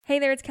Hey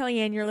there, it's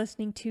Kellyanne. You're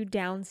listening to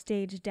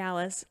Downstage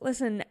Dallas.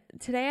 Listen,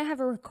 today I have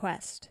a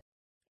request.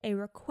 A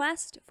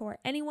request for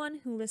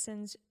anyone who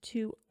listens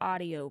to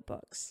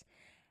audiobooks.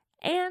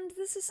 And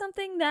this is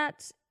something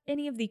that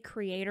any of the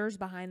creators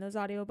behind those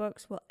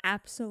audiobooks will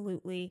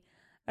absolutely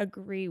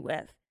agree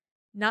with.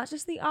 Not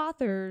just the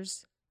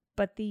authors,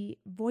 but the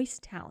voice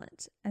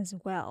talent as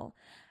well.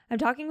 I'm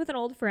talking with an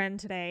old friend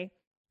today.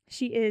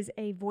 She is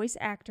a voice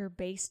actor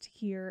based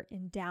here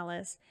in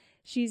Dallas.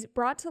 She's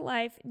brought to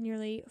life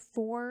nearly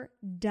 4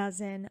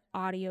 dozen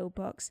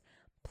audiobooks,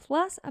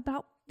 plus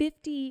about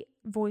 50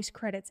 voice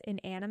credits in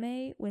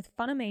anime with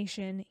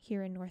Funimation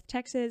here in North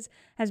Texas,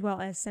 as well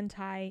as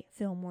Sentai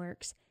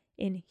Filmworks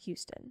in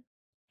Houston.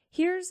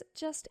 Here's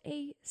just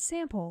a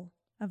sample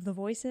of the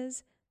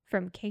voices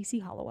from Casey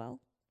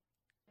Hollowell.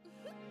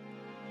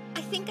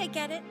 I think I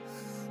get it.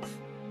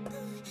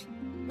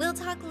 We'll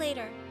talk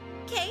later,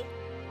 okay?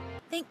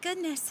 Thank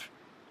goodness.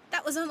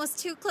 That was almost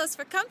too close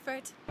for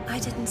comfort. I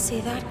didn't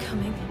see that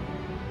coming.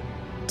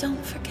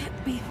 Don't forget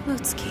me,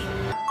 Mutsuki.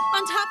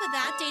 On top of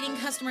that, dating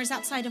customers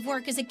outside of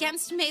work is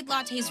against Maid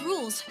Latte's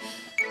rules.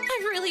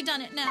 I've really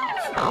done it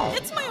now.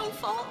 It's my own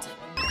fault.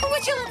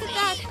 Would you look at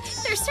that?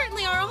 There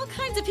certainly are all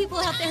kinds of people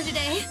out there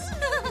today.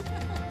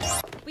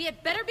 We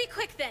had better be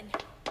quick then.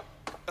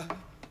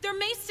 There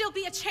may still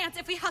be a chance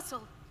if we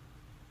hustle.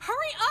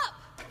 Hurry up!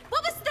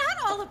 What was that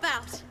all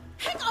about?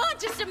 Hang on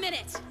just a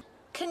minute.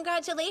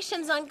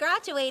 Congratulations on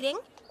graduating.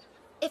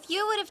 If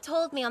you would have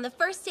told me on the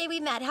first day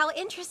we met how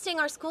interesting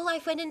our school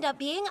life would end up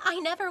being, I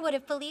never would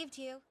have believed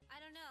you. I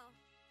don't know.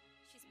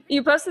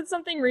 You posted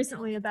something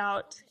recently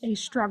about a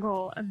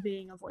struggle of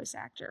being a voice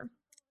actor.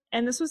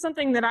 And this was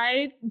something that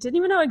I didn't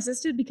even know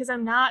existed because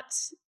I'm not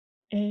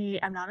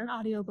an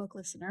audiobook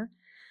listener.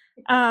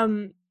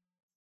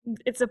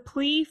 It's a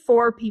plea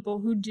for people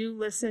who do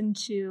listen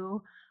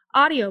to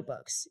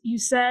audiobooks. You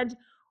said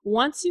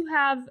once you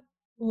have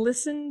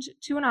listened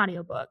to an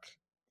audiobook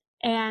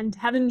and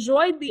have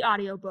enjoyed the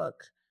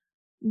audiobook,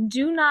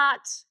 do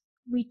not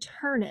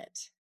return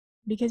it,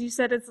 because you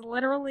said it's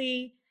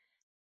literally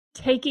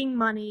taking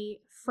money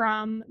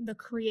from the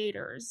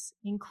creators,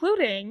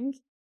 including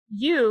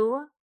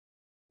you,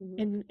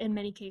 in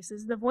many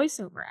cases, the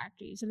voiceover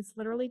actor. You said it's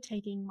literally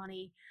taking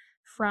money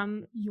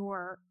from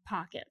your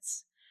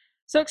pockets.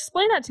 So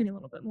explain that to me a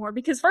little bit more,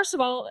 because first of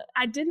all,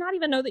 I did not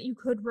even know that you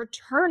could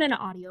return an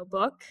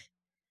audiobook.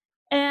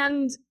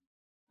 And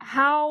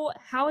how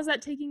is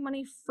that taking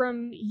money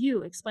from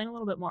you? Explain a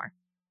little bit more.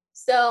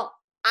 So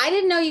I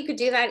didn't know you could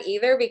do that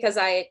either, because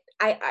I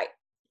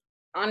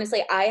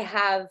honestly, I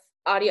have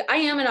audio. I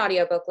am an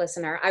audiobook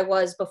listener. I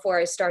was before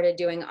I started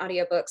doing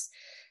audiobooks,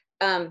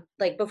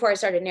 like before I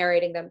started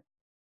narrating them.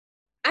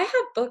 I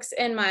have books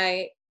in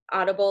my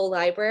Audible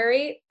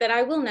library that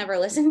I will never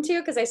listen to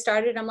because I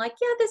started, I'm like,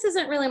 yeah, this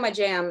isn't really my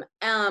jam.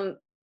 And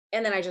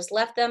then I just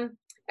left them.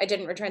 I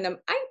didn't return them.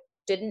 I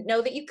didn't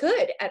know that you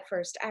could at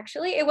first,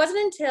 actually. It wasn't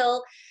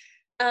until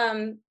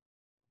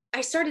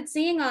I started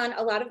seeing on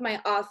a lot of my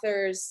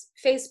authors'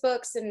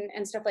 Facebooks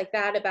and stuff like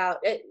that about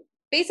it,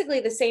 basically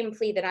the same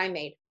plea that I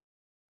made.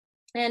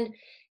 And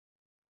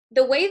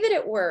the way that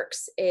it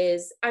works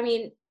is, I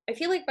mean, I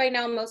feel like by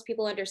now most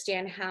people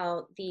understand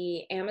how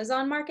the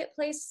Amazon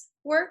marketplace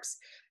works.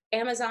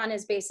 Amazon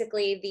is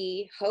basically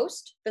the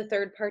host, the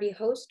third-party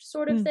host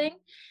sort of thing.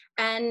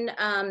 And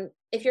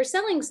if you're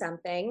selling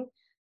something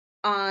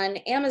on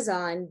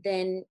Amazon,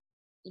 then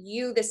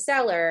you, the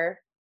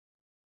seller,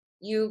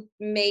 you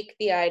make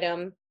the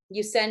item,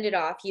 you send it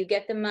off, you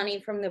get the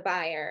money from the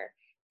buyer.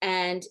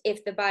 And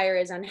if the buyer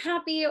is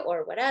unhappy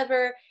or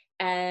whatever,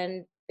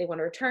 and they want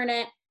to return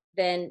it,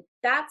 then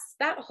that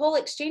whole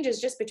exchange is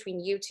just between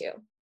you two.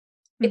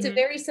 It's a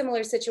very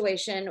similar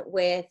situation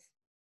with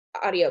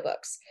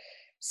audiobooks.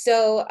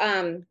 So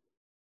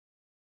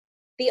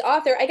the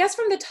author, I guess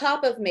from the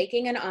top of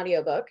making an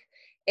audiobook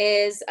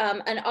is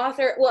an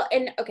author, well,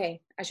 and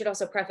okay, I should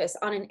also preface,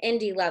 on an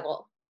indie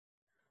level.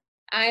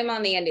 I'm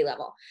on the indie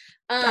level.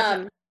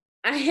 I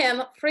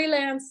am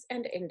freelance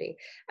and indie.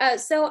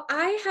 So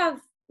I have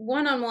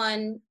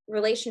one-on-one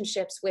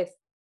relationships with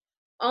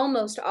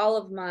almost all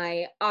of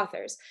my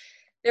authors.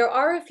 There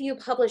are a few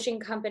publishing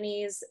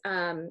companies,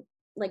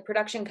 like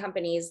production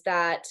companies,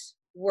 that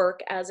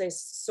work as a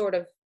sort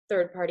of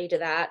third party to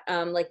that.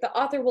 Like the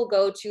author will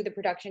go to the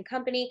production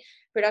company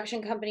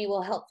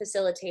will help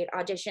facilitate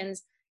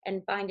auditions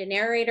and find a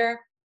narrator.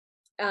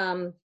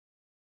 And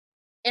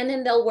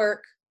then they'll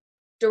work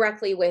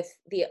directly with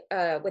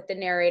the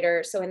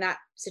narrator. So in that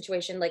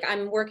situation, like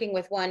I'm working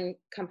with one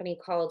company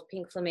called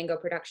Pink Flamingo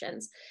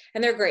Productions,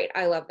 and they're great.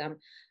 I love them.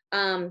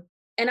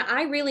 And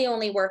I really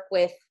only work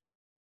with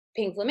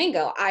Pink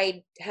Flamingo.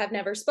 I have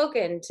never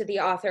spoken to the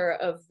author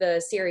of the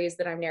series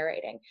that I'm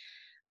narrating.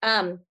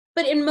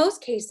 But in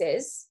most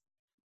cases,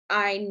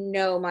 I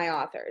know my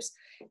authors.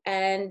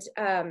 And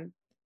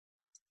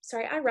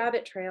sorry, I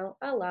rabbit trail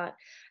a lot.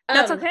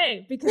 That's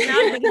okay, because now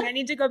I'm thinking I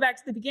need to go back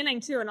to the beginning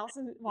too, and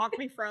also walk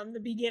me from the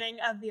beginning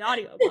of the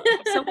audiobook.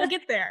 So we'll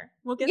get there.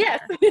 We'll get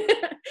there.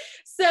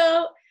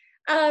 So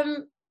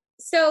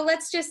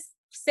let's just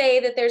say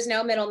that there's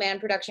no middleman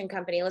production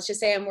company. Let's just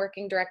say I'm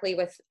working directly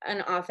with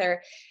an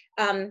author.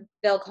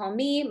 They'll call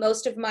me.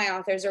 Most of my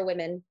authors are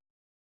women.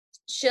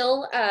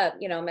 She'll,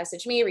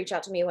 message me, reach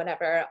out to me,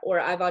 whatever, or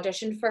I've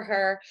auditioned for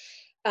her.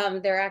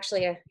 There are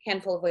actually a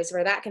handful of ways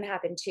where that can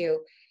happen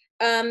too.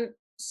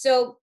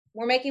 So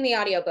we're making the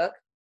audiobook,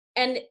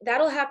 and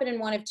that'll happen in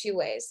one of two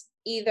ways.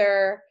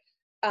 Either,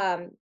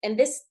 and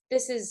this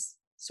is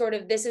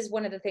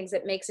one of the things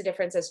that makes a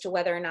difference as to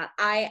whether or not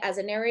I, as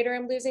a narrator,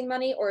 am losing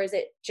money, or is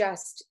it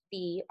just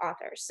the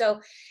author? So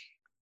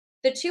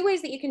the two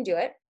ways that you can do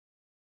it,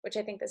 which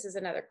I think this is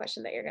another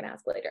question that you're going to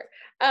ask later.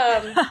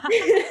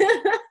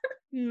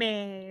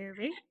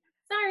 Maybe.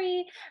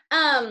 Sorry.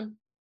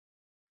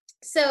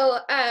 So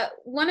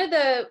one of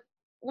the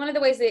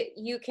ways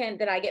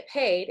that I get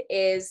paid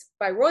is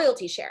by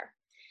royalty share.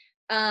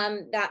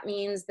 That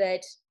means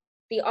that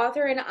the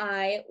author and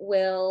I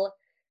will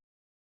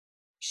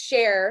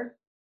share,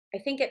 I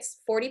think it's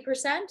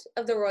 40%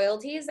 of the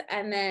royalties,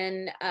 and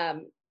then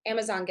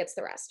Amazon gets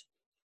the rest.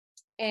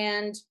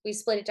 And we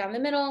split it down the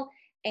middle.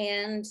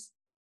 And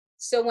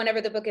so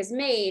whenever the book is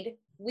made,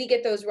 we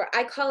get those.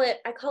 I call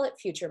it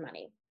future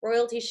money.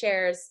 Royalty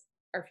shares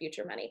are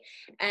future money.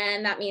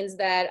 And that means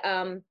that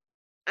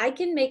I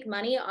can make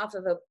money off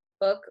of a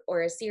book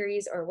or a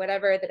series or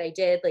whatever that I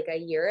did like a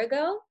year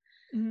ago.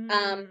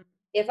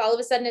 If all of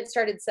a sudden it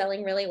started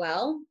selling really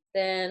well,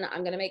 then I'm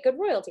going to make good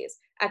royalties.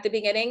 At the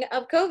beginning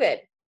of COVID,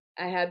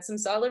 I had some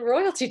solid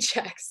royalty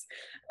checks.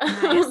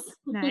 Nice.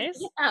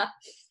 Yeah.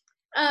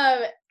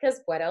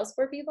 Because what else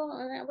were people?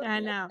 I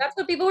know. That's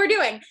what people were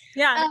doing.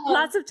 Yeah,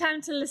 lots of time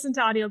to listen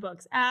to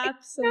audiobooks.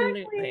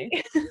 Absolutely.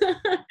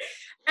 Exactly.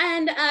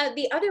 And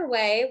the other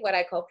way, what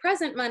I call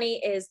present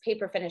money, is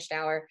paper finished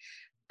hour,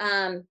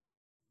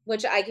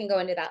 which I can go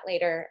into that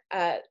later.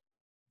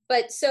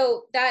 But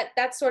so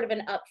that's sort of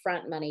an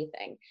upfront money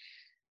thing.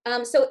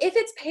 So if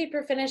it's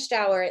paper finished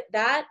hour,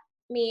 that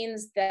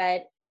means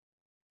that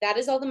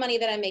is all the money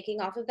that I'm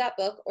making off of that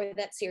book or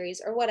that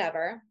series or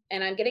whatever,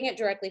 and I'm getting it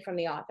directly from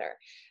the author.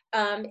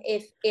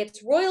 If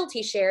it's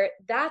royalty share,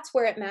 that's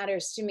where it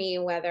matters to me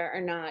whether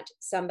or not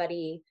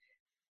somebody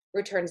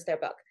returns their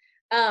book,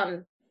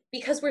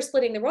 because we're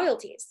splitting the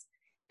royalties.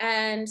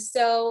 And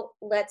so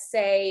let's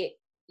say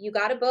you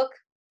got a book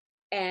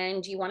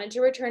and you wanted to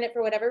return it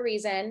for whatever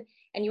reason,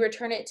 and you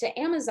return it to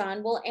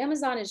Amazon. Well,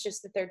 Amazon is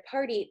just the third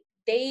party.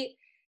 They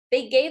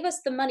gave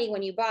us the money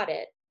when you bought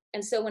it.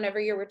 And so whenever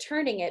you're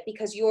returning it,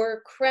 because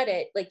your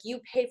credit, like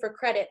you pay for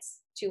credits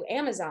to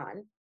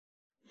Amazon,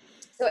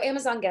 so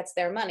Amazon gets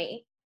their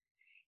money.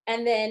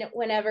 And then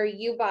whenever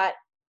you bought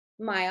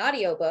my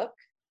audiobook,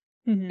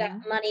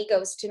 that money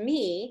goes to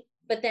me.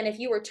 But then if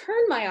you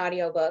return my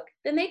audiobook,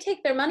 then they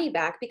take their money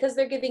back because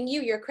they're giving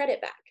you your credit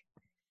back.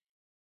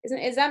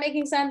 Is that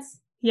making sense?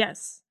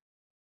 Yes.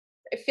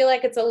 I feel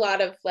like it's a lot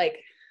of like,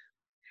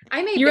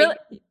 I made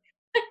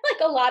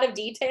like a lot of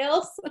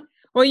details.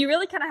 Well, you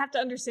really kind of have to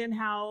understand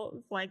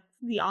how like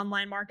the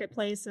online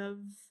marketplace of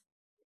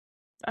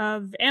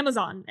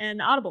Amazon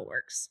and Audible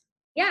works.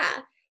 Yeah,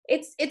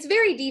 it's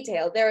very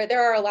detailed.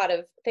 There are a lot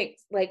of things.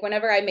 Like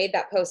whenever I made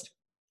that post,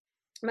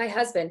 my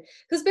husband,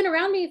 who's been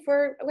around me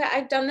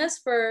I've done this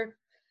for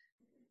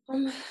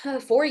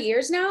 4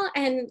 years now,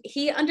 and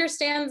he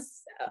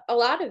understands a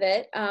lot of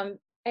it. And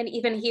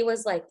even he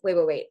was like,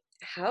 wait,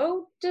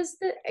 how does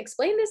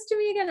explain this to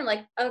me again? I'm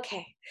like,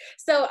 okay.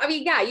 So, I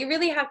mean, yeah, you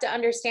really have to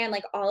understand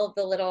like all of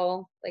the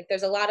little, like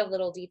there's a lot of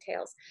little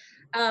details.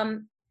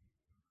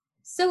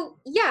 So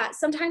yeah,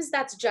 sometimes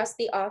that's just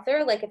the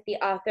author. Like if the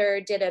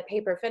author did a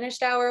paper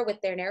finished hour with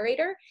their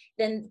narrator,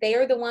 then they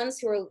are the ones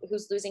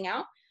who's losing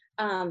out.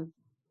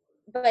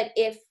 But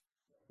if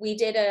we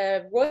did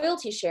a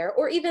royalty share,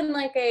 or even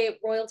like a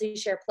royalty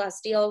share plus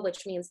deal,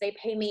 which means they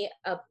pay me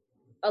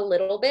a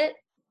little bit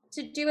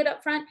to do it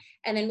up front,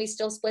 and then we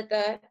still split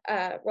the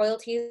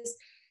royalties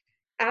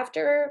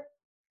after.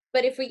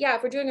 But if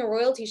we're doing a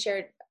royalty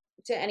share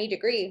to any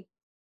degree,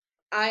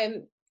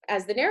 I'm,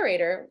 as the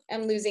narrator,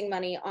 am losing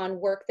money on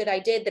work that I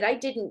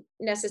didn't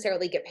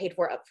necessarily get paid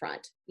for up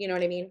front. You know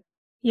what I mean?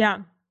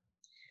 Yeah.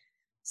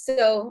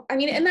 So, I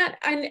mean,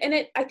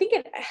 I think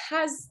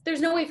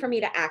there's no way for me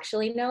to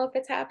actually know if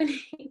it's happening,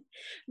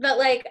 but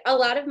like a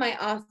lot of my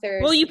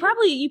authors. Well, you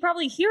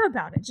probably hear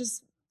about it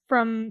just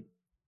from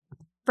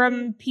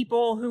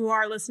people who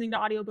are listening to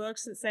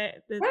audiobooks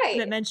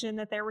that mention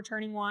that they're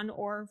returning one,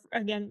 or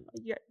again,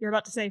 you're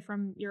about to say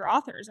from your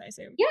authors, I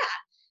assume. Yeah,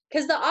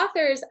 because the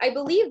authors, I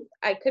believe,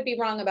 I could be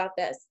wrong about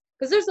this,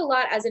 because there's a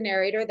lot as a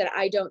narrator that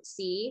I don't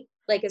see,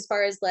 like as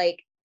far as like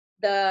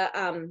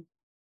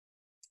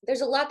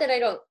there's a lot that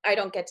I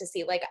don't get to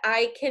see. Like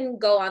I can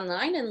go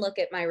online and look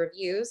at my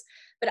reviews,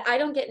 but I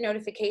don't get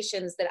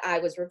notifications that I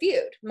was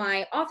reviewed.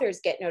 My authors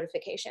get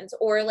notifications,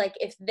 or like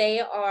if they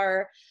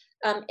are,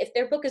 if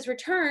their book is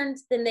returned,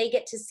 then they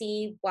get to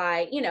see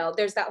why,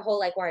 there's that whole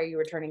like, why are you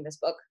returning this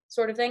book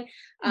sort of thing.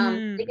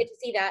 They get to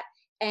see that.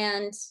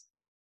 And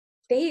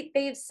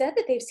they've said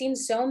that they've seen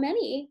so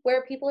many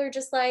where people are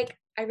just like,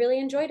 I really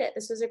enjoyed it.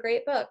 This was a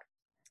great book.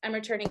 I'm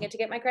returning it to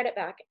get my credit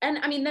back. And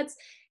I mean, that's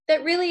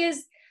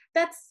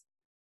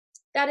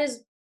That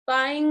is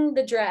buying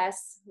the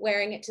dress,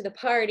 wearing it to the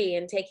party,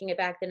 and taking it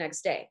back the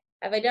next day.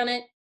 Have I done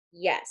it?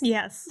 Yes.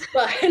 Yes.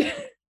 But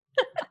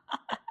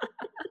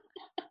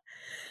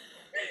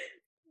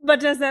But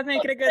does that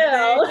make it a good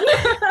no.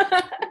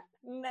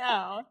 thing?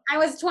 No. I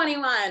was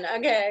 21.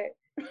 Okay.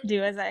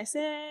 Do as I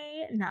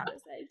say, not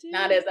as I do.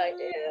 Not as I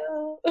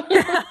do.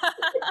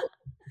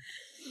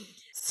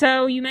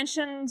 So you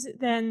mentioned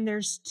then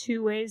there's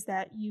two ways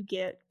that you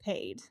get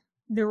paid.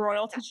 The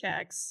royalty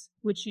checks,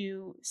 which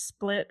you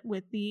split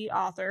with the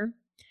author,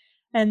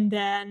 and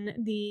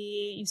then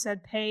you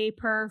said pay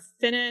per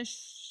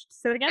finished,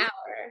 say it again?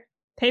 Hour.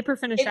 Pay per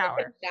finished Pay per hour.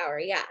 finished hour,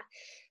 yeah.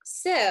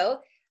 So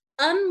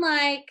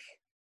unlike,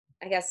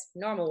 I guess,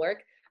 normal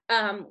work,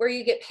 where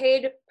you get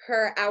paid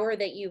per hour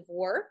that you've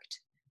worked,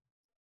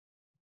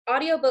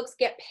 audiobooks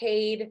get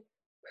paid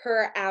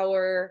per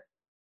hour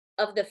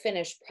of the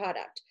finished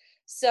product.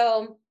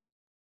 So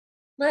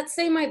let's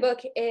say my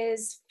book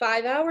is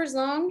 5 hours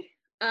long.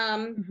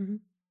 Mm-hmm.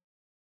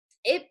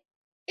 It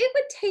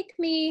would take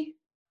me,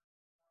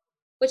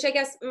 which I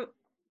guess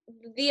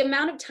the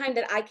amount of time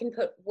that I can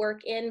put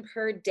work in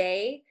per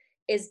day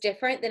is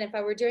different than if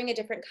I were doing a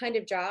different kind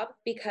of job,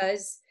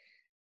 because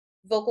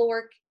vocal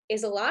work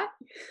is a lot.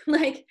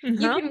 Like you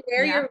can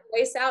wear your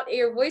voice out.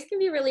 Your voice can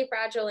be really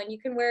fragile and you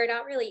can wear it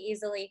out really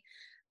easily.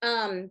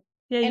 You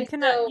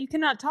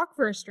cannot talk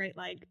for a straight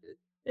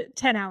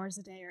 10 hours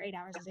a day or 8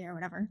 hours a day or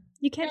whatever.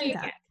 You can't do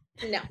that.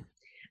 No.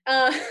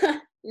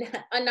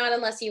 Not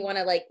unless you want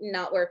to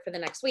not work for the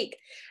next week.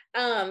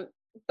 So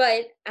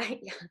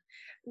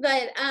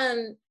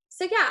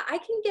yeah, I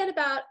can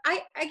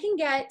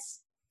get,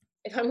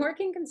 if I'm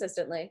working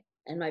consistently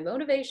and my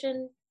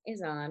motivation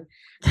is on,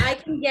 I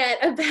can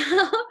get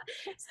about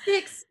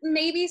 6,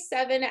 maybe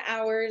 7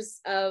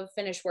 hours of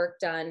finished work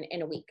done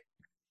in a week.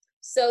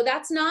 So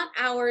that's not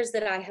hours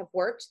that I have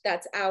worked,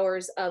 that's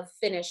hours of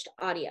finished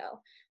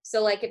audio.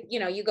 So if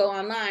you go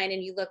online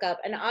and you look up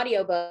an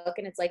audiobook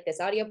and it's like, this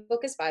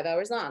audiobook is 5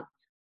 hours long.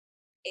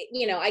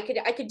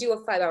 I could do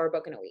a 5-hour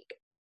book in a week.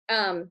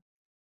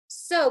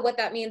 So what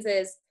that means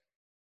is,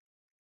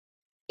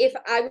 if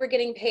I were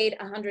getting paid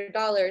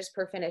 $100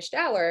 per finished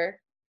hour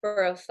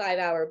for a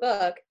 5-hour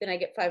book, then I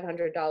get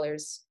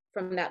 $500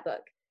 from that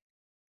book.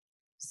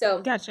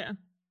 So gotcha.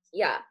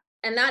 Yeah.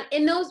 And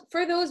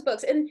for those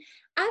books. And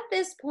at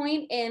this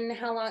point in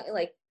how long,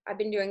 I've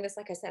been doing this,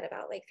 like I said,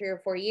 about 3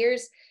 or 4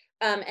 years.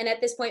 And at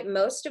this point,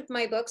 most of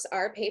my books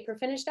are pay per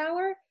finished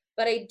hour,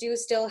 but I do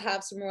still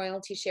have some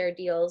royalty share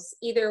deals,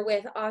 either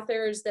with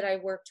authors that I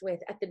worked with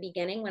at the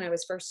beginning when I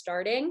was first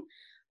starting,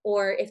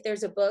 or if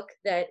there's a book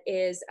that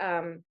is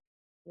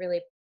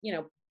really,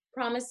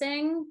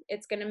 promising,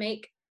 it's going to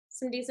make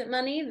some decent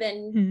money,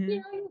 then,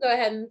 you can go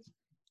ahead and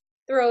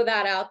throw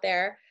that out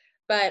there.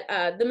 But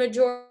the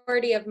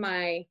majority of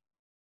my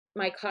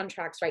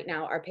contracts right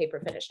now are pay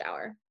per finished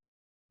hour.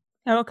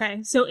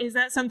 Okay. So is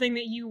that something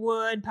that you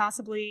would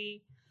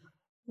possibly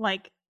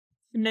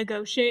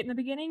negotiate in the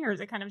beginning, or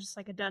is it kind of just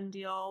a done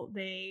deal?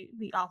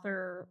 The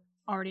author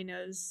already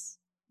knows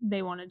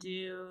they want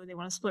to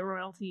split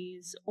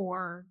royalties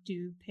or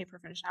do pay per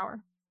finished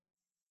hour?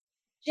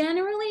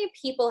 Generally,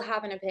 people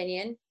have an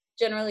opinion.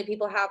 Generally,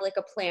 people have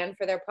a plan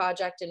for their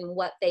project and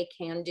what they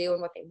can do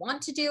and what they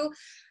want to do.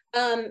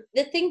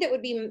 The thing that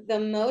would be the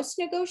most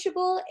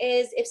negotiable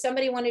is if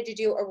somebody wanted to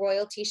do a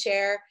royalty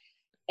share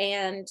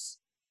and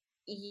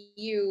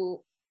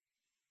you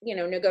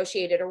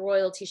negotiated a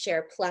royalty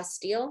share plus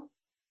deal,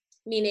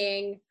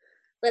 meaning,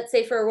 let's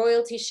say for a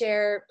royalty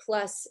share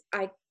plus,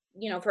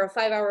 for a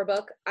 5-hour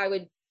book, I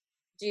would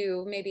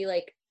do maybe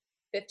 $50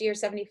 or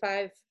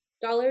 $75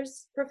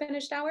 per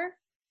finished hour,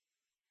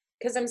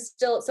 because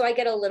so I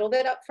get a little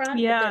bit up front,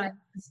 but then I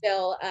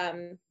still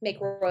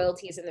make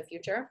royalties in the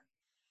future.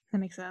 That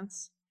makes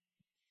sense.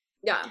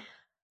 Yeah.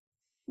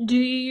 Do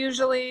you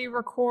usually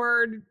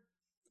record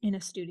in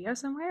a studio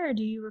somewhere, or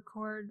do you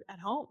record at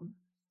home?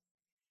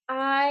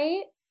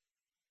 I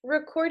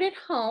record at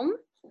home.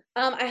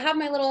 I have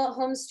my little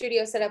home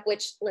studio set up,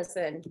 which,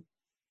 listen,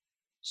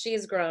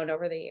 she's grown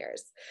over the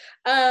years.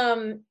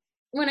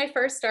 When I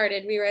first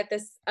started, we were at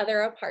this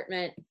other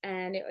apartment,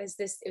 and it was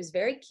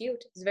very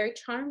cute. It was very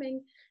charming.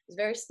 It was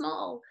very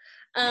small.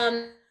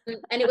 And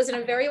it was in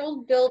a very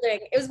old building.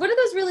 It was one of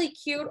those really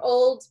cute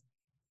old,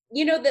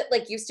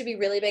 that used to be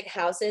really big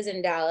houses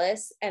in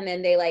Dallas, and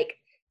then they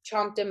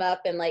chomped them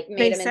up and made them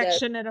into,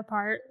 section it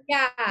apart.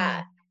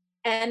 Yeah.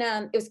 And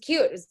it was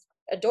cute. It was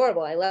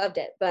adorable. I loved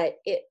it. But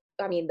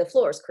the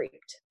floors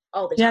creaked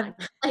all the time.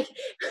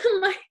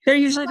 They're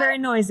usually very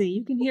noisy.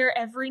 You can hear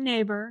every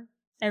neighbor,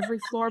 every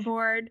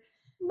floorboard.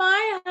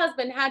 My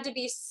husband had to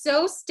be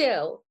so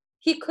still.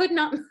 He could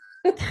not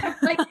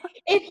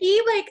if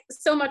he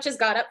so much as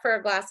got up for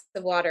a glass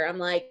of water, I'm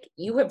like,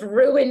 you have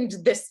ruined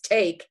this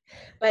take.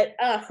 But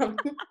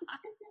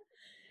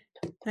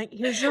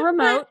here's your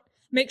remote.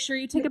 Make sure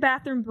you take a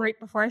bathroom break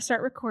before I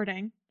start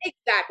recording.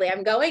 Exactly.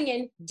 I'm going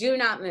in. Do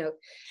not move.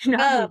 Do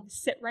not move.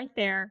 Sit right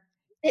there.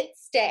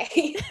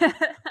 Stay.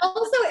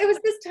 Also, it was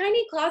this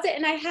tiny closet,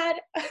 and I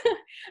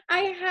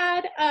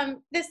had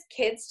this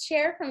kids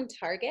chair from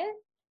Target.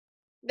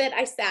 that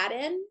I sat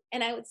in,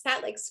 and I would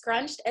sat like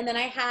scrunched, and then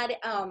I had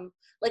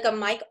like a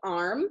mic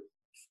arm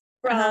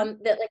Uh-huh. from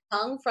that like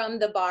hung from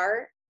the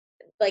bar,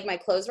 like my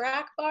clothes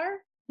rack bar,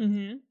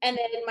 Mm-hmm. and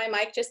then my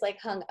mic just like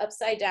hung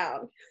upside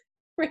down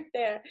right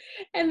there.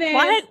 And then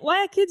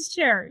Why a kid's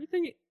chair?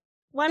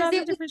 Why because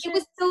not a different it chair?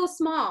 was so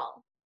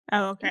small,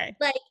 Oh, okay.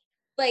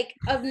 like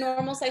a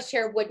normal size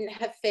chair wouldn't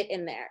have fit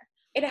in there.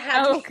 It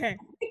had to Oh, be okay.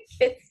 a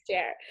kid's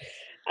chair.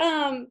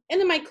 And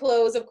then my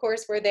clothes, of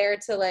course, were there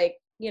to like,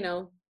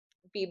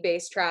 be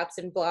bass traps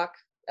and block,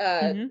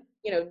 Mm-hmm.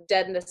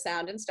 deaden the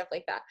sound and stuff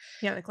like that.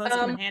 Yeah, the clothes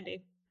come in Um,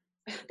 handy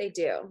they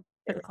do.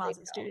 for They the really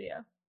closet do.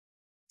 studio.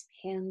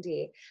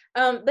 Handy.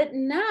 But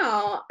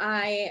now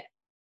I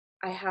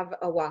have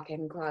a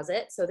walk-in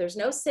closet, so there's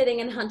no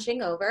sitting and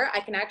hunching over. I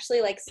can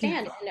actually like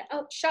stand Beautiful.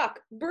 and shock,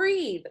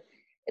 breathe.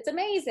 It's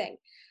amazing.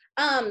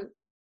 Um,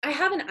 I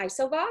have an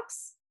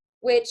isobox,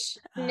 which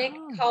Nick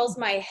Oh. calls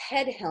my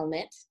head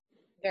helmet.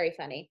 Very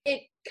funny.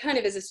 It kind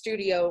of is a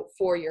studio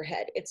for your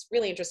head. It's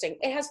really interesting.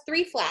 It has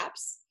 3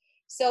 flaps.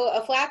 So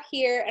a flap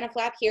here and a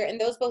flap here, and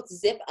those both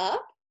zip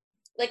up.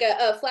 Like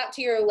a flap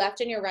to your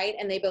left and your right,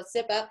 and they both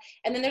zip up.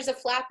 And then there's a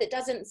flap that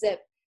doesn't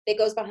zip, that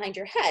goes behind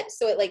your head.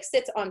 So it like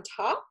sits on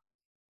top,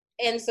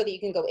 and so that you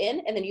can go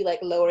in, and then you like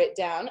lower it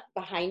down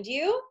behind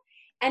you,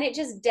 and it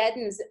just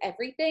deadens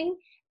everything.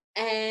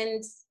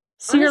 And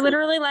So you're honestly,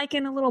 literally like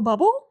in a little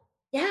bubble?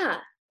 yeah,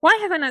 Why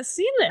have I not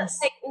seen this?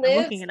 like I'm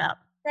looking lives it up.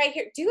 right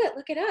here. Do it,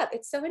 look it up.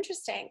 It's so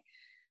interesting.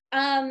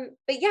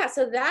 But yeah,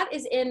 so that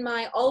is in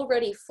my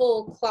already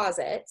full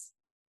closet.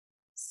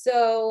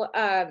 So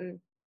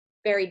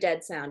very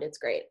dead sound. It's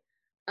great.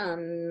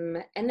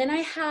 And then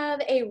I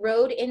have a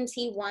Rode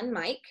NT1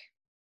 mic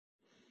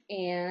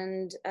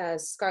and a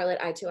Scarlett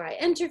I2I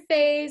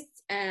interface,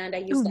 and I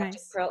use Oh, Logic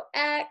nice. Pro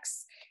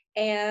X,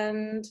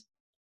 and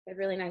I have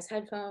really nice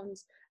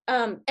headphones.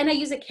 And I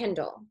use a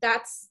Kindle.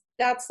 That's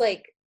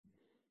like,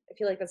 I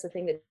feel like that's the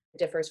thing that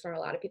differs from a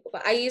lot of people,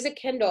 but I use a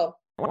Kindle.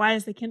 Why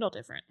is the Kindle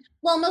different?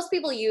 Well, most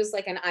people use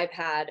like an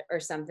iPad or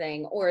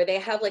something, or they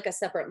have like a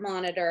separate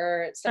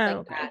monitor, stuff like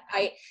okay. that.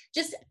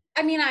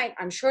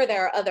 I'm sure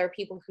there are other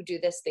people who do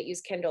this that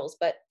use Kindles,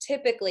 but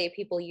typically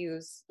people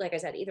use, like I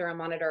said, either a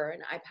monitor or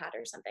an iPad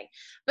or something.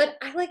 But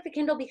I like the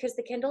Kindle because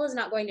the Kindle is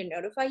not going to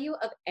notify you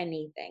of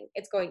anything.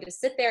 It's going to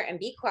sit there and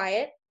be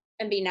quiet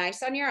and be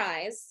nice on your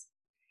eyes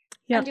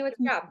and do its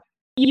job.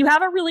 You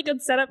have a really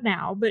good setup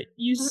now, but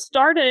you Mhm.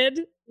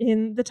 started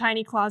in the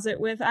tiny closet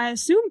with, I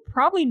assume,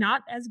 probably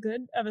not as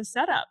good of a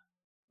setup.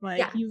 Like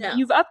Yeah, no.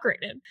 you've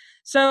upgraded.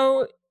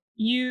 So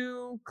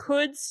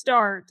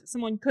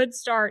someone could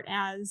start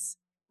as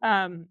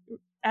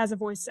a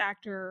voice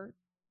actor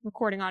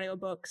recording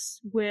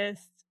audiobooks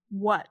with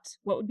what?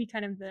 What would be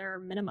kind of their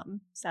minimum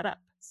setup?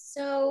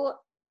 So,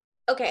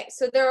 okay,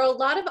 so there are a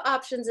lot of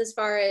options as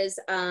far as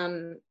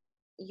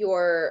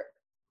your,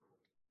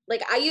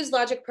 like I use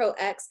Logic Pro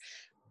X.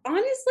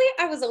 Honestly,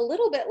 I was a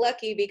little bit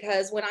lucky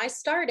because when I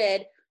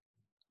started,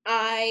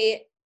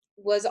 I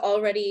was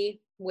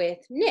already with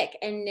Nick,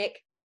 and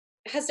Nick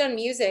has done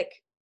music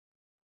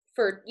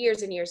for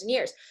years and years and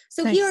years.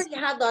 So he Nice. already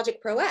had Logic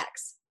Pro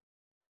X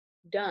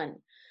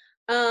done.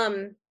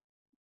 And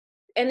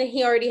then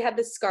he already had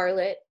the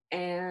Scarlett,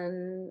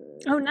 and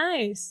Oh,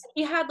 nice.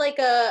 he had like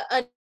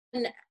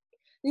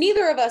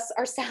neither of us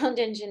are sound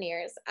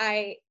engineers.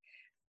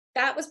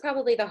 That was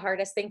probably the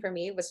hardest thing for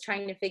me, was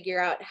trying to figure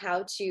out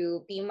how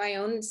to be my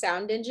own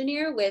sound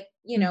engineer with,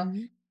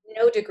 Mhm.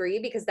 no degree,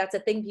 because that's a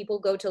thing people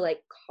go to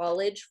like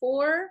college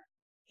for.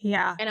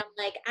 Yeah. And I'm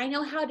like, I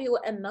know how to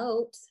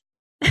emote.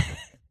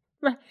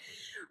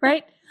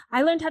 Right.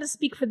 I learned how to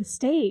speak for the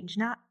stage,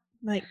 not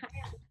like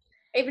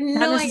I have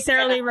not no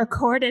necessarily idea.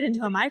 record it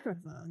into a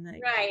microphone.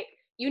 Like, Right.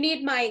 You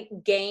need my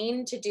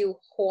gain to do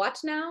what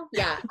now?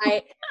 Yeah,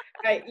 I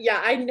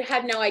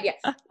had no idea.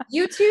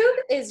 YouTube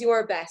is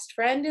your best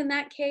friend in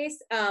that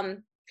case.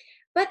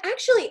 But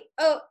actually,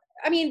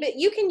 but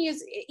you can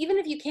use, even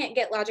if you can't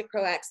get Logic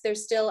Pro X,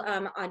 there's still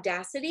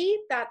Audacity.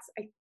 I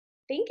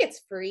think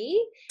it's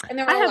free. And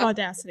there I are a have lot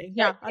Audacity.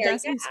 Yeah, there.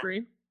 Audacity's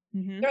free.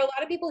 Mm-hmm. There are a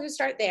lot of people who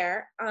start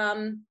there.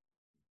 And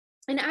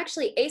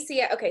actually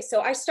ACX, okay,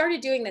 so I started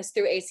doing this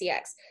through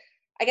ACX.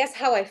 I guess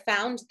how I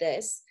found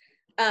this,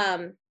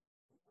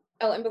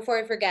 and before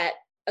I forget,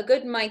 a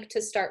good mic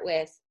to start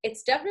with,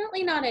 it's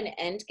definitely not an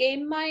end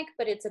game mic,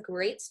 but it's a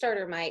great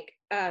starter mic,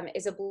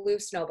 is a Blue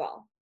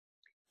Snowball.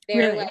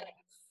 They're Really? like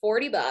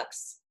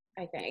 $40,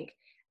 I think.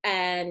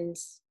 And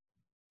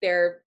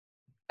they're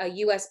a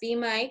USB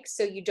mic,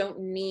 so you don't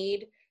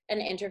need an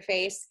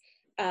interface.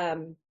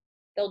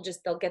 They'll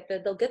get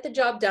the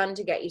job done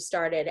to get you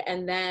started.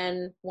 And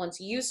then once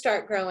you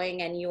start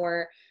growing and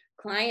your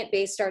client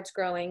base starts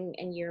growing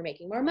and you're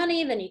making more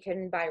money, then you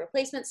can buy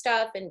replacement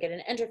stuff and get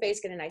an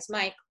interface, get a nice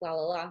mic,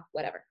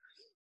 whatever.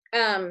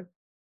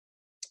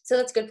 So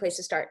that's a good place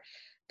to start.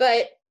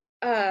 But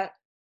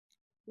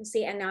let's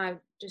see, and now I've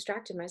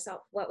distracted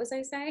myself. What was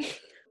I saying?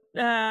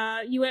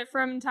 You went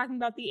from talking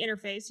about the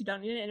interface. You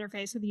don't need an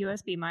interface with a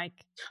USB mic.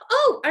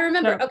 Oh, I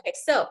remember. Okay,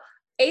 so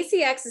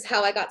ACX is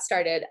how I got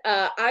started.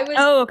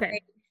 Oh,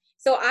 okay.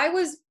 So I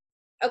was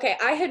okay,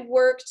 I had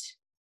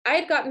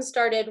gotten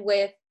started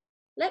with,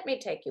 let me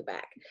take you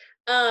back.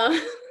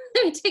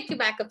 Let me take you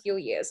back a few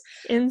years.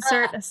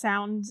 Insert a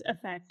sound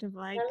effect of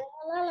like.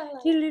 La, la, la, la.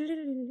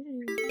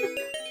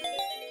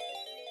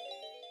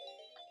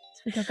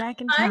 So we go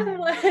back in I time.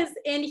 was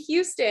in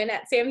Houston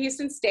at Sam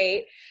Houston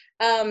State,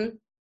 and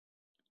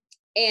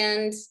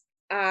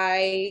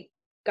I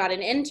got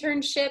an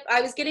internship.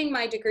 I was getting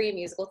my degree in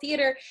musical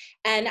theater,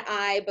 and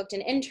I booked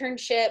an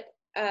internship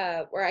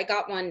where I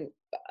got one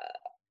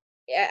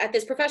at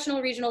this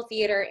professional regional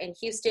theater in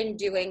Houston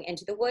doing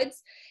Into the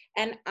Woods,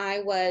 and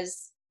I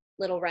was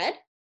Little Red.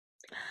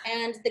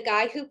 And the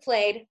guy who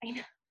played,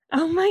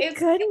 Oh my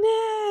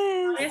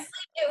goodness. Honestly,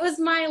 it was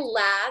my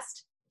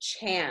last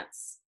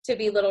chance to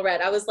be Little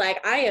Red. I was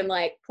like, I am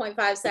like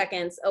 0.5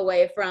 seconds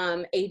away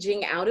from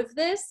aging out of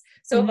this.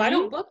 So if I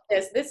don't book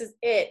this, this is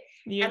it.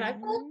 Yeah. And I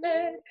booked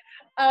it.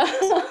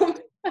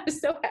 I was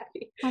so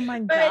happy. Oh my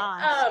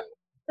gosh.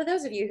 For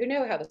those of you who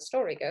know how the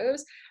story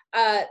goes,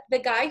 the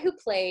guy who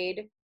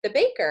played the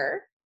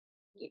baker,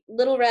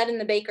 Little Red and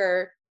the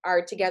baker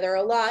are together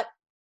a lot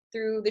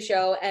through the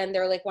show, and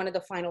they're like one of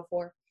the final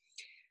four.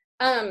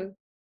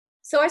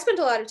 So I spent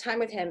a lot of time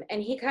with him,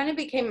 and he kind of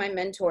became my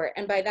mentor.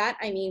 And by that,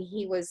 I mean,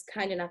 he was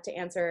kind enough to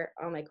answer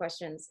all my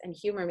questions and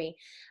humor me.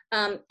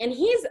 And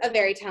he's a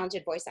very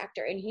talented voice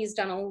actor, and he's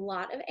done a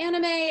lot of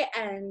anime.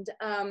 And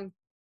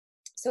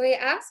so I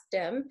asked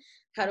him,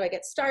 how do I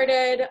get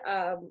started?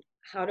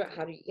 How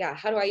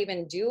do I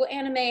even do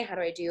anime? How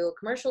do I do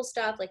commercial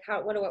stuff? Like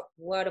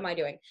what am I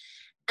doing?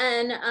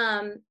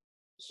 And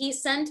he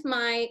sent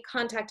my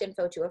contact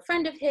info to a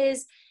friend of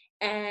his.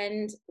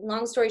 And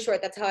long story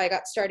short, that's how I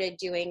got started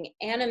doing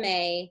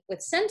anime with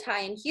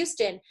Sentai in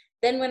Houston.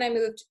 Then when I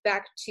moved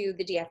back to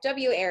the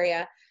DFW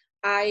area,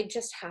 I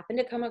just happened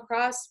to come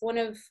across one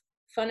of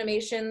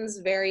Funimation's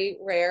very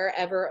rare,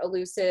 ever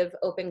elusive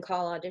open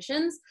call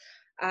auditions.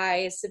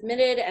 I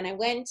submitted and I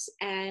went,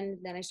 and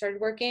then I started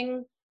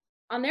working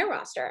on their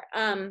roster.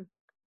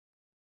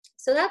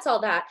 So that's all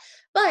that.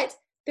 But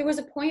there was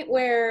a point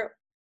where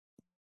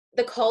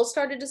the calls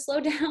started to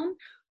slow down,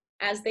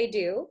 as they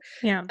do.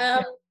 Yeah.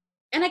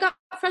 And I got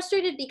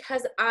frustrated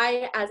because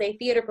I, as a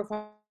theater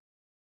performer,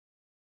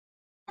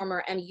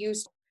 am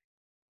used,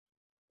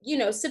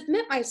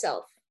 submit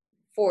myself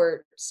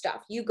for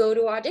stuff. You go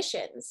to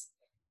auditions.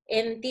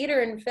 In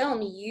theater and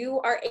film, you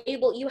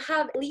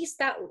have at least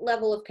that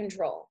level of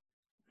control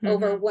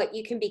over what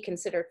you can be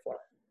considered for.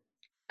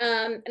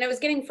 And I was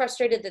getting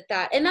frustrated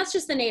and that's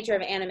just the nature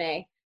of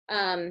anime.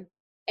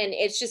 And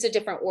it's just a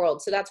different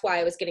world. So that's why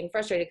I was getting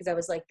frustrated, because I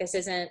was like, this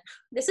isn't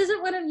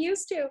what I'm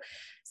used to.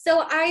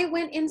 So I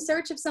went in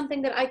search of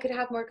something that I could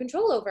have more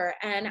control over.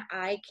 And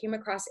I came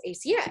across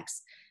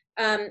ACX.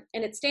 And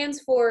it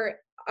stands for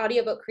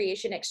Audiobook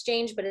Creation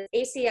Exchange, but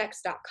it's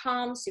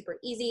acx.com, super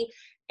easy.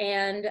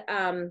 And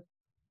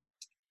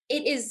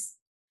it is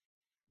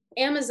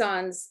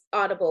Amazon's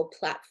Audible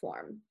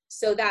platform.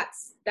 So that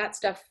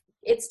stuff,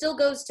 it still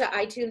goes to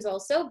iTunes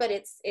also, but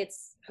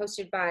it's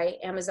hosted by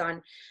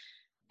Amazon.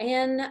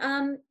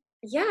 And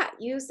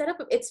you set up,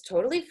 it's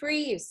totally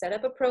free. You set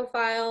up a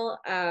profile,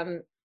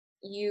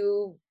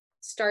 you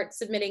start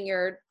submitting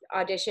your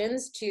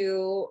auditions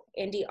to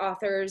indie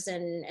authors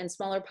and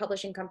smaller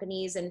publishing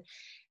companies. And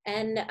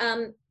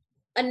a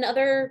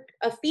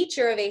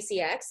feature of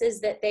ACX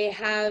is that they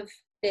have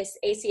this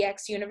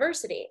ACX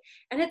University,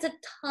 and it's a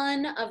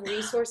ton of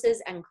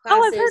resources and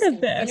classes I've heard of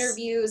and this.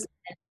 interviews.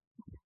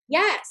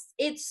 Yes,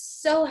 it's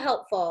so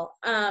helpful.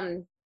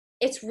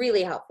 It's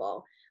really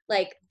helpful.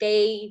 Like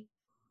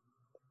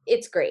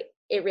it's great.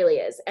 It really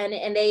is. And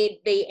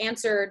they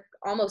answer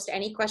almost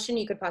any question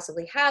you could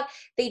possibly have.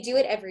 They do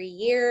it every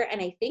year.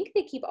 And I think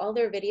they keep all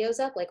their videos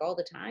up like all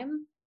the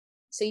time.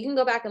 So you can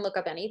go back and look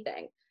up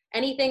anything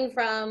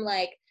from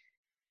like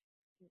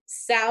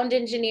sound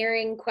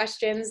engineering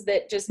questions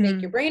that just make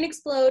your brain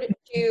explode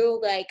to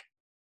like,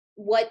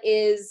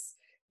 what's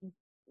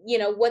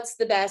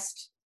the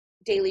best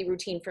daily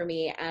routine for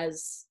me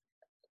as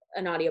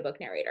an audiobook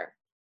narrator.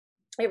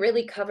 It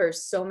really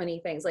covers so many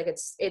things. Like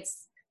that's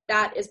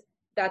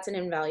an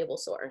invaluable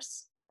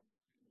source.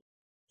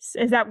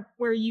 Is that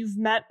where you've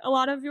met a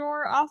lot of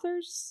your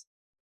authors?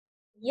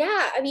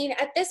 Yeah, I mean,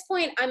 at this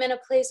point, I'm in a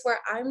place where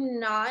I'm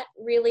not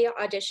really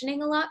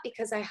auditioning a lot,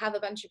 because I have a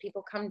bunch of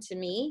people come to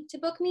me to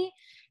book me.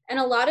 And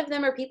a lot of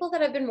them are people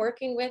that I've been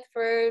working with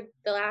for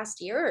the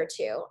last year or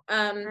two.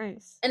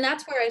 Nice. And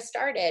that's where I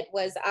started,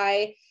 was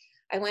I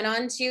went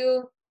on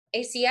to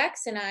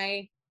ACX and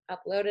I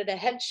uploaded a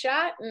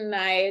headshot, and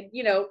I,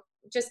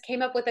 just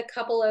came up with a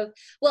couple of,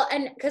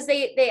 and because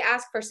they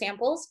ask for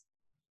samples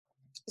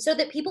so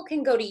that people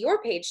can go to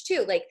your page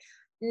too. Like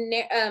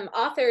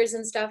authors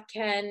and stuff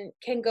can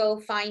go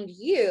find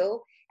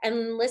you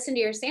and listen to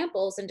your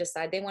samples and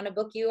decide they want to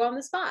book you on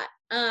the spot.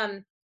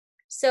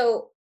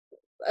 So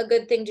a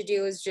good thing to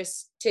do is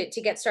just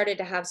to get started,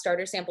 to have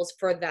starter samples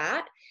for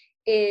that,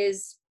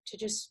 is to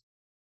just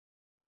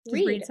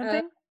read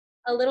something,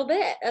 a little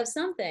bit of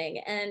something,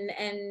 and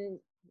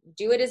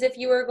do it as if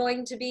you were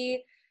going to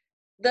be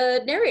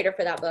the narrator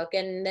for that book,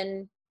 and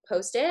then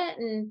post it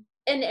and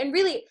and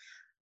really,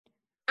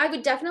 I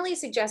would definitely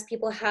suggest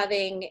people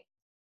having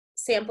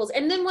samples.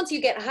 And then once you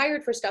get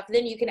hired for stuff,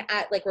 then you can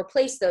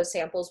replace those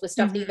samples with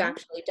stuff that you've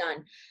actually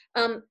done.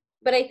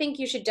 But I think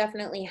you should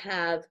definitely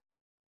have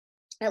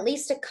at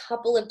least a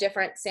couple of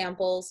different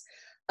samples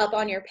up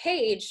on your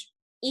page,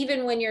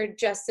 even when you're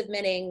just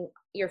submitting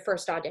your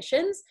first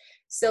auditions,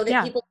 so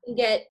that people can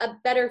get a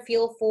better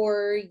feel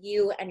for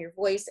you and your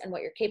voice and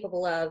what you're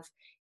capable of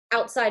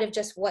outside of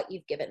just what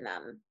you've given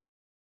them.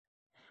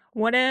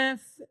 What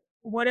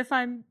if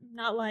I'm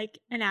not like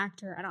an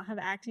actor? I don't have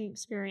acting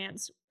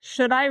experience.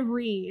 Should I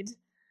read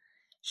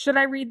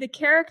the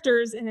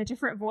characters in a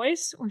different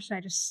voice, or should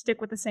I just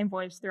stick with the same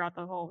voice throughout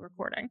the whole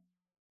recording?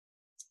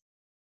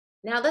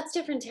 Now that's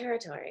different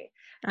territory.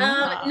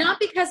 Not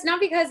because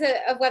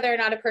of whether or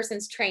not a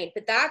person's trained,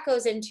 but that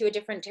goes into a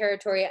different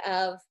territory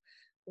of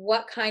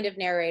what kind of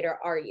narrator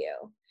are you?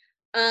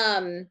 How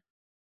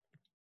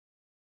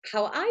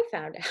I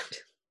found out,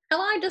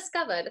 how I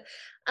discovered,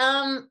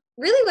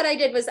 really what I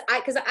did was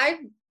because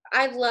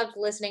I've loved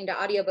listening to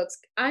audiobooks.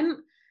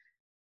 I'm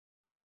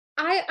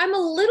a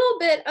little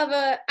bit of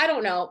I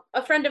don't know,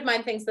 a friend of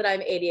mine thinks that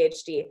I'm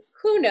ADHD.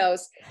 Who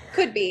knows?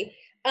 Could be.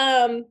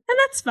 And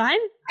that's fine.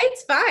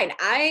 It's fine.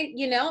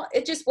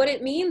 It just, what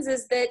it means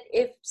is that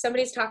if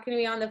somebody's talking to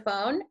me on the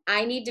phone,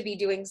 I need to be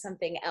doing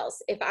something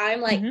else. If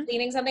I'm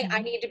cleaning something, I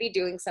need to be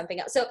doing something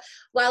else. So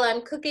while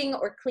I'm cooking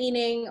or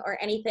cleaning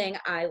or anything,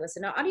 I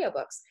listen to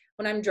audiobooks.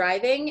 When I'm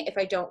driving, if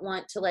I don't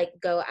want to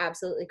go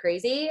absolutely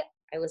crazy,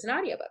 I listen to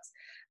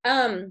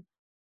audiobooks.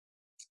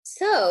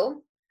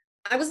 So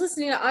I was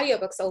listening to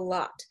audiobooks a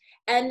lot,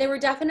 and there were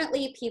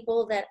definitely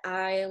people that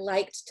I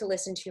liked to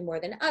listen to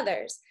more than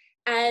others.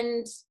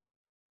 And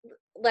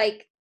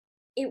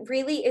it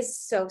really is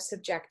so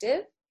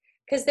subjective,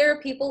 because there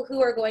are people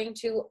who are going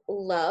to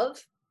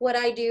love what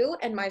I do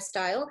and my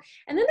style.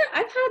 And then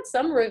I've had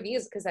some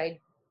reviews, because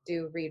I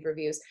do read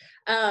reviews.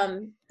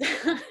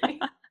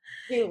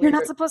 You're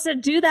not supposed to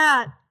do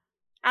that.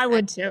 I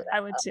would too.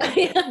 Let's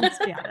be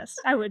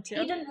honest. I would too.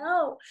 I don't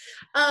know.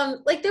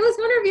 There was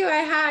one review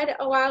I had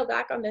a while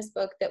back on this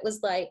book that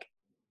was like,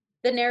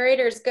 the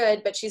narrator's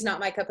good, but she's not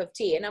my cup of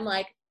tea. And I'm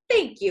like,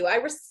 thank you. I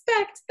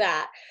respect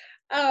that.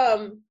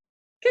 And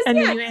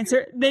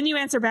then you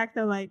answer back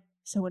though, like,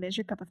 so what is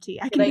your cup of tea?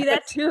 I can do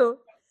that too.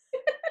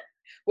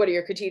 What are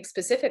your critiques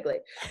specifically?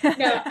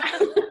 No.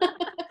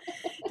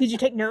 Did you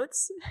take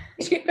notes?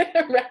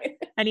 Right.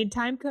 I need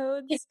time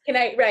codes. Do you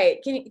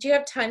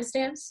have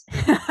timestamps?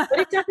 What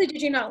exactly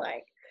did you not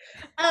like?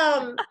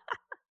 I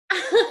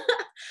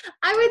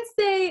would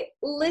say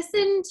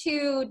listen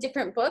to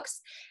different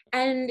books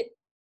and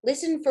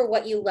listen for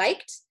what you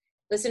liked,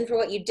 listen for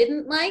what you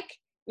didn't like,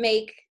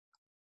 make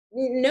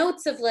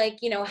notes of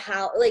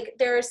how,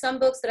 there are some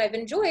books that I've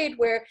enjoyed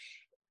where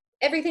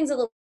everything's a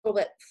little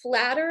bit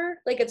flatter,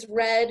 it's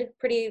read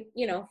pretty,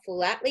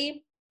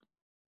 flatly,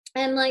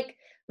 and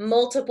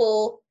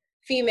multiple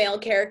female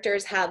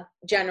characters have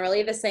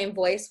generally the same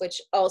voice, which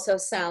also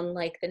sound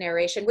like the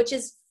narration, which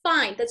is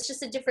fine. That's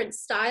just a different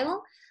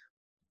style.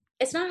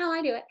 It's not how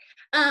I do it.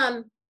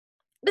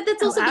 But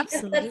that's also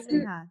because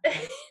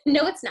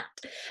no, it's not.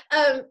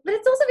 But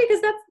it's also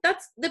because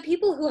that's the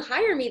people who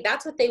hire me.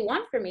 That's what they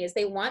want from me, is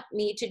they want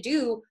me to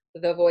do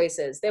the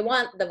voices. They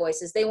want the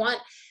voices. They want,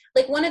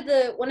 one of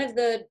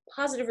the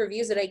positive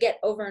reviews that I get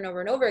over and over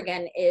and over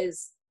again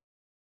is,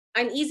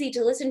 I'm easy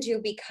to listen to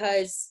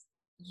because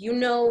you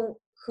know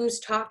who's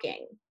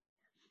talking.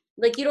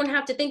 You don't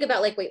have to think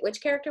about wait,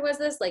 which character was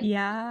this?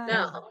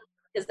 No,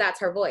 because that's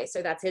her voice,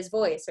 or that's his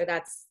voice, or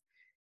that's,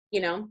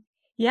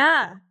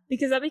 Yeah,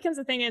 because that becomes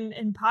a thing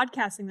in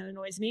podcasting that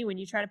annoys me, when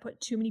you try to put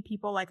too many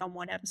people on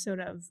one episode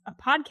of a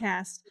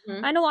podcast.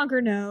 Mm-hmm. I no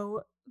longer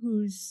know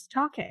who's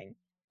talking.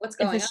 What's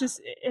going on?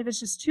 If it's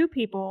just two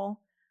people,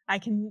 I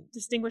can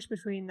distinguish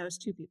between those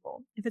two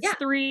people. If it's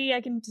three, I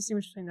can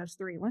distinguish between those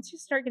three. Once you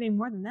start getting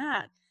more than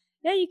that,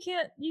 you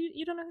can't,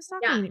 you don't know who's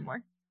talking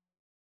anymore.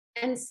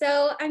 And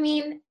so,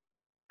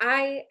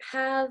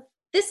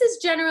 this is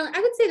generally, I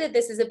would say that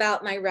this is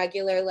about my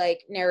regular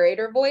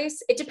narrator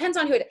voice. It depends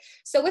on who it is.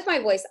 So with my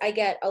voice, I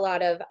get a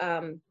lot of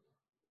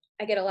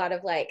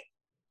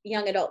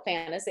young adult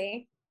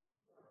fantasy.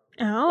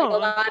 Oh. A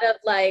lot of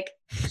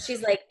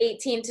she's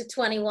 18 to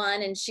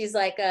 21, and she's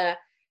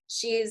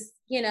she's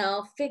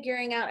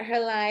figuring out her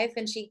life,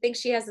 and she thinks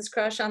she has this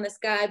crush on this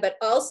guy, but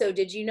also,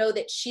 did you know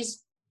that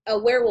she's a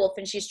werewolf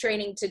and she's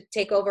training to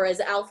take over as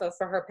alpha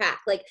for her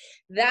pack?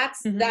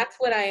 That's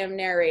what I am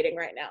narrating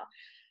right now.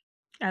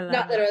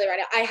 Not literally right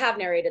now. I have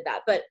narrated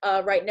that, but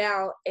right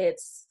now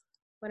it's,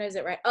 what is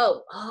it, right?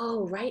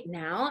 Oh, right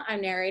now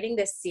I'm narrating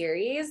this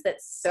series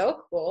that's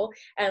so cool.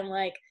 And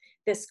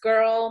this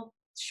girl,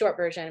 short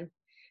version,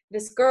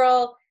 this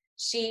girl,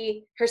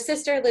 her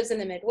sister lives in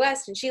the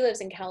Midwest and she lives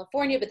in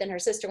California, but then her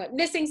sister went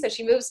missing. So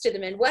she moves to the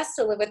Midwest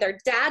to live with her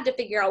dad to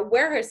figure out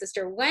where her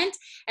sister went.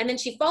 And then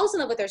she falls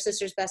in love with her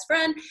sister's best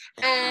friend.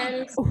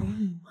 And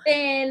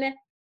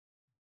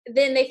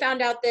then they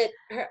found out that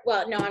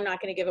I'm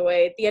not going to give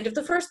away the end of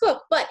the first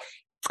book, but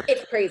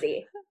It's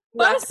crazy.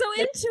 But I Watch was so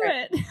into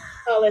it.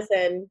 Oh,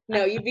 listen,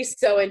 no, you'd be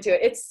so into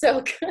it. It's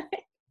so good.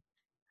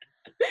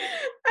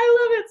 I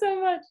love it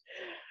so much.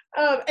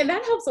 And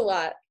that helps a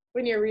lot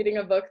when you're reading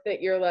a book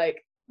that you're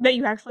like, That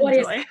you actually what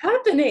is enjoy.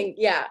 happening?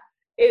 Yeah,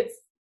 it's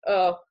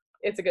a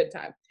good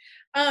time.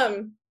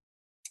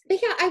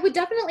 But yeah, I would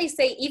definitely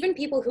say even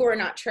people who are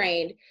not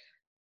trained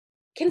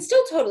can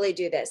still totally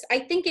do this. I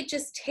think it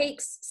just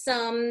takes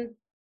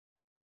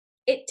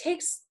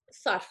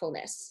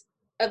thoughtfulness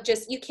of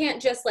just, you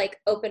can't just like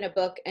open a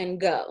book and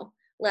go.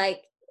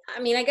 Like, I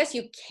mean, I guess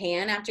you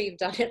can after you've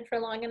done it for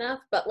long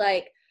enough, but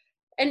like,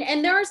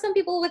 and there are some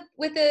people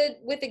with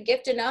a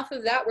gift enough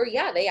of that where,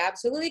 yeah, they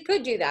absolutely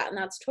could do that. And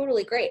that's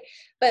totally great.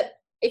 But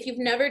if you've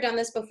never done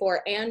this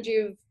before and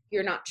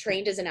you're not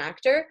trained as an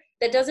actor,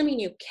 that doesn't mean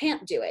you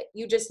can't do it.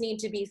 You just need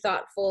to be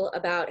thoughtful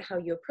about how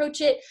you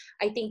approach it.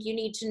 I think you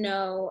need to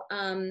know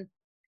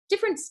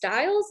different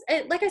styles.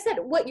 And like I said,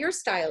 what your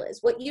style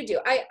is, what you do.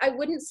 I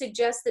wouldn't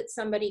suggest that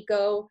somebody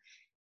go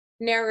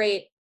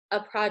narrate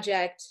a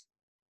project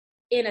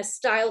in a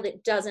style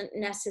that doesn't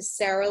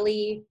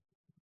necessarily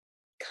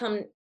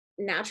come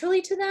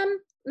naturally to them.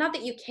 Not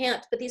that you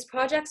can't, but these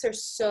projects are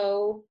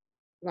so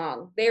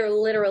long. They are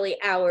literally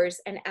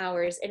hours and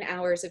hours and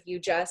hours of you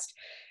just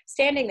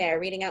standing there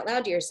reading out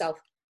loud to yourself.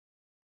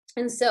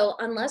 And so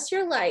unless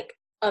you're like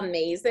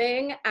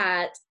amazing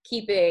at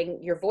keeping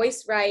your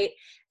voice right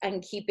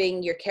and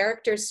keeping your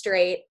characters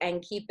straight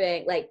and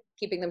keeping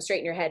them straight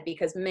in your head,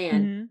 because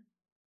man,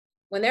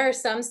 when there are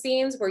some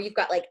scenes where you've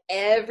got like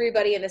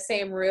everybody in the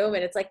same room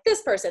and it's like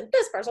this person,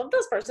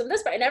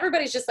 and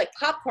everybody's just like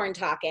popcorn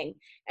talking.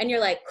 And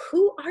you're like,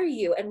 who are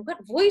you? And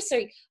what voice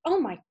are you? Oh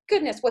my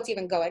goodness, what's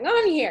even going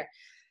on here?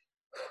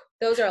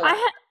 Those are a lot.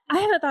 I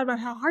haven't thought about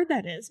how hard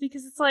that is,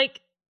 because it's like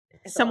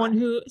someone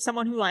who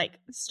like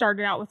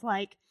started out with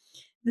like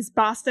this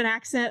Boston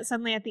accent,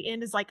 suddenly at the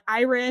end is like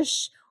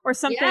Irish or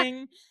something.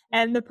 Yeah.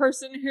 And the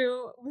person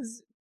who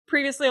was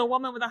previously a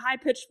woman with a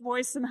high-pitched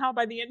voice, somehow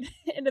by the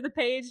end of the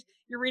page,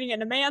 you're reading it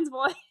in a man's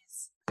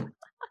voice.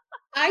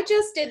 I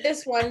just did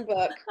this one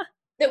book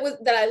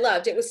that I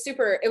loved. It was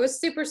super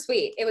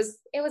sweet. It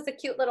was a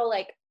cute little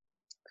like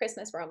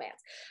Christmas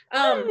romance.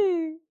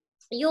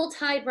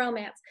 Yuletide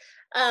romance.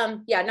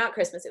 Yeah, not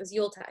Christmas, it was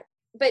Yuletide.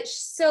 But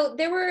so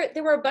there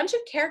were a bunch of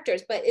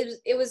characters, but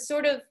it was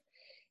sort of,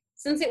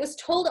 since it was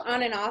told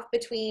on and off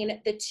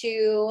between the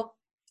two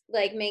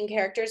like main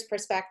characters'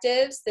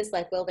 perspectives, this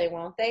like will they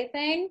won't they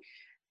thing,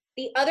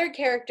 the other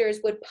characters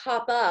would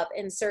pop up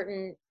in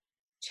certain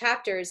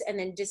chapters and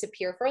then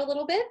disappear for a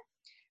little bit.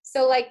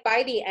 So like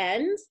by the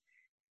end,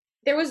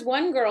 there was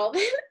one girl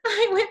that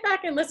I went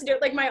back and listened to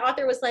it. Like my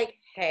author was like,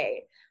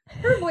 hey,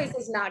 her voice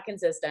is not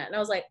consistent. And I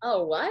was like,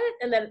 oh, what?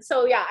 And then,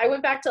 so yeah, I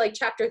went back to like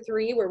chapter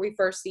 3 where we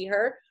first see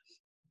her.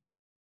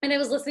 And I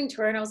was listening to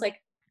her and I was like,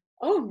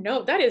 oh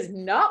no, that is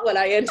not what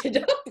I ended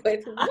up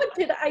with. What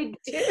did I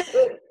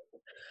do?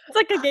 It's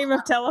like a game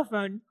of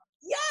telephone.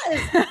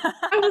 Yes.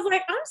 I was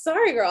like, I'm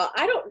sorry, girl.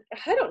 I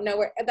don't know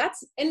where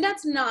that's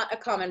not a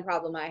common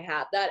problem I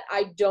have, that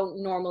I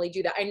don't normally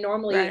do that. I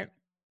normally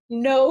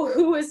know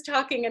who is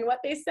talking and what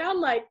they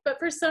sound like. But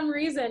for some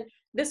reason,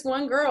 this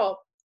one girl,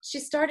 she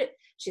started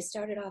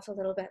off a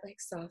little bit like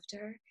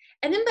softer.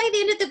 And then by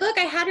the end of the book,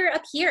 I had her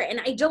up here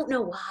and I don't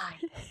know why.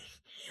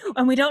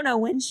 And we don't know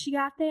when she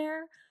got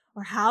there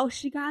or how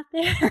she got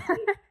there.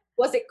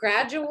 Was it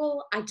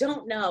gradual? I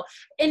don't know.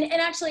 And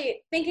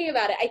actually thinking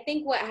about it, I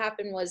think what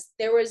happened was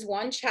there was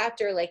one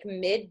chapter like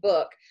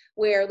mid-book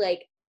where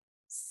like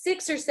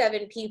 6 or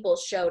 7 people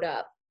showed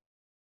up.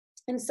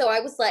 And so I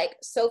was like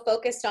so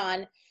focused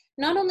on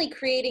not only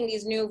creating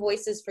these new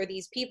voices for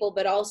these people,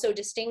 but also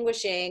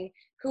distinguishing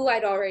who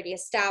I'd already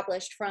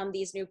established from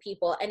these new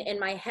people. And in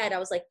my head, I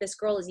was like, this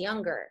girl is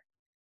younger.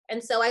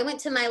 And so I went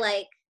to my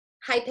like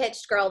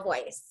high-pitched girl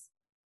voice.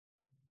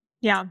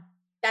 Yeah.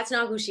 That's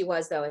not who she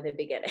was though in the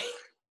beginning.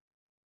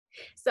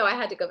 So I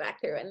had to go back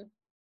through and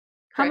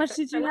how much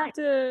did you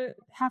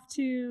have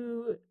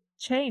to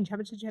change? How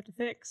much did you have to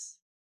fix?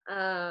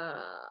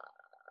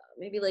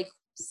 Maybe like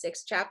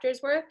 6 chapters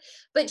worth.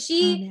 But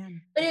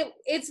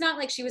it's not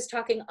like she was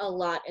talking a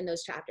lot in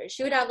those chapters.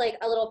 She would have like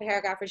a little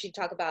paragraph where she'd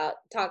talk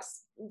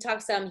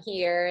some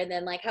here and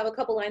then like have a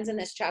couple lines in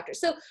this chapter.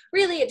 So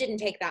really it didn't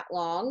take that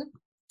long.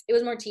 It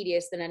was more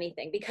tedious than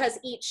anything because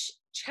each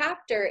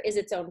chapter is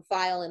its own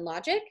file in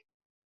Logic.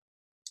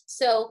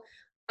 So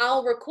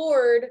I'll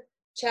record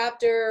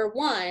chapter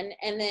 1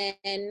 and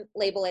then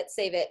label it,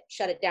 save it,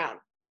 shut it down,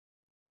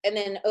 and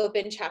then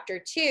open chapter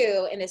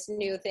 2 in this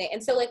new thing.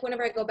 And so like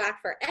whenever I go back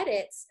for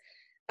edits,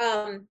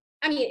 I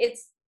mean,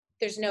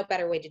 there's no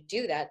better way to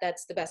do that.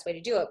 That's the best way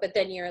to do it. But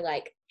then you're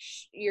like,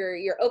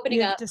 you're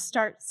opening up to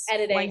start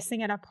editing,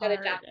 slicing it apart.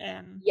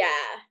 Yeah.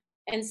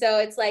 And so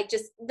it's like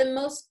just the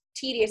most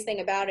tedious thing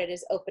about it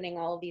is opening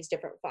all of these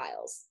different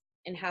files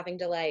and having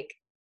to like,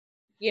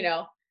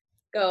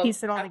 go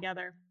piece it all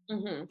together.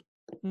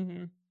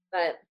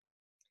 But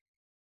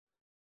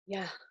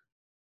yeah,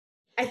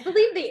 I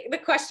believe the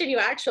question you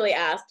actually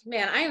asked,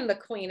 man, I am the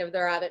queen of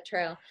the rabbit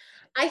trail.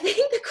 I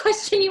think the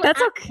question you That's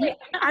asked, okay.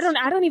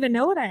 I don't even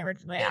know what I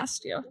originally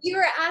asked you. you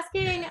were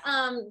asking,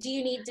 do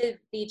you need to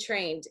be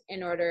trained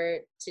in order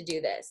to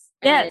do this?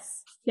 And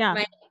Yes. Yeah.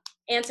 my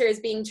answer is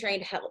being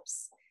trained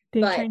helps.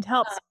 Being but, trained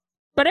helps.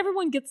 But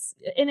everyone gets,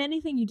 in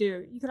anything you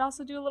do, you could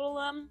also do a little,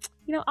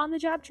 on the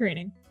job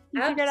training.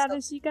 You figure it out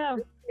as you go.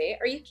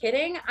 Are you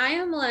kidding? I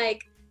am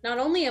like, not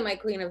only am I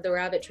queen of the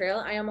rabbit trail,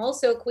 I am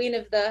also queen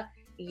of the,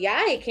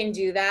 yeah, I can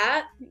do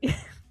that.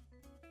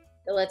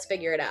 So let's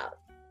figure it out.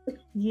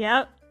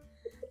 Yep.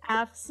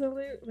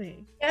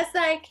 Absolutely. Yes,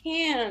 I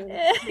can.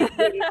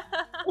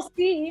 We'll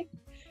see.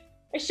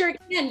 I sure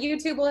can.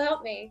 YouTube will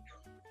help me.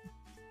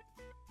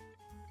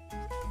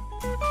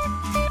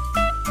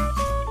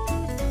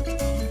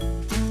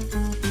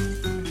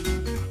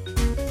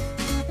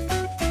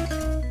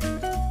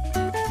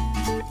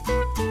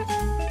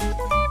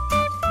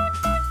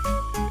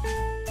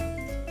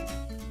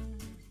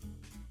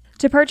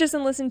 To purchase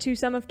and listen to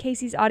some of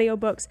Casey's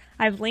audiobooks,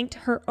 I've linked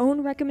her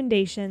own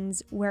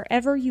recommendations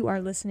wherever you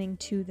are listening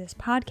to this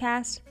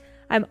podcast.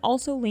 I'm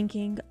also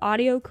linking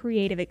Audio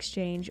Creative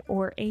Exchange,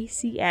 or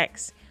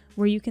ACX,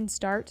 where you can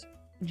start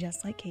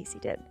just like Casey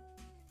did.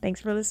 Thanks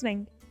for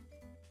listening.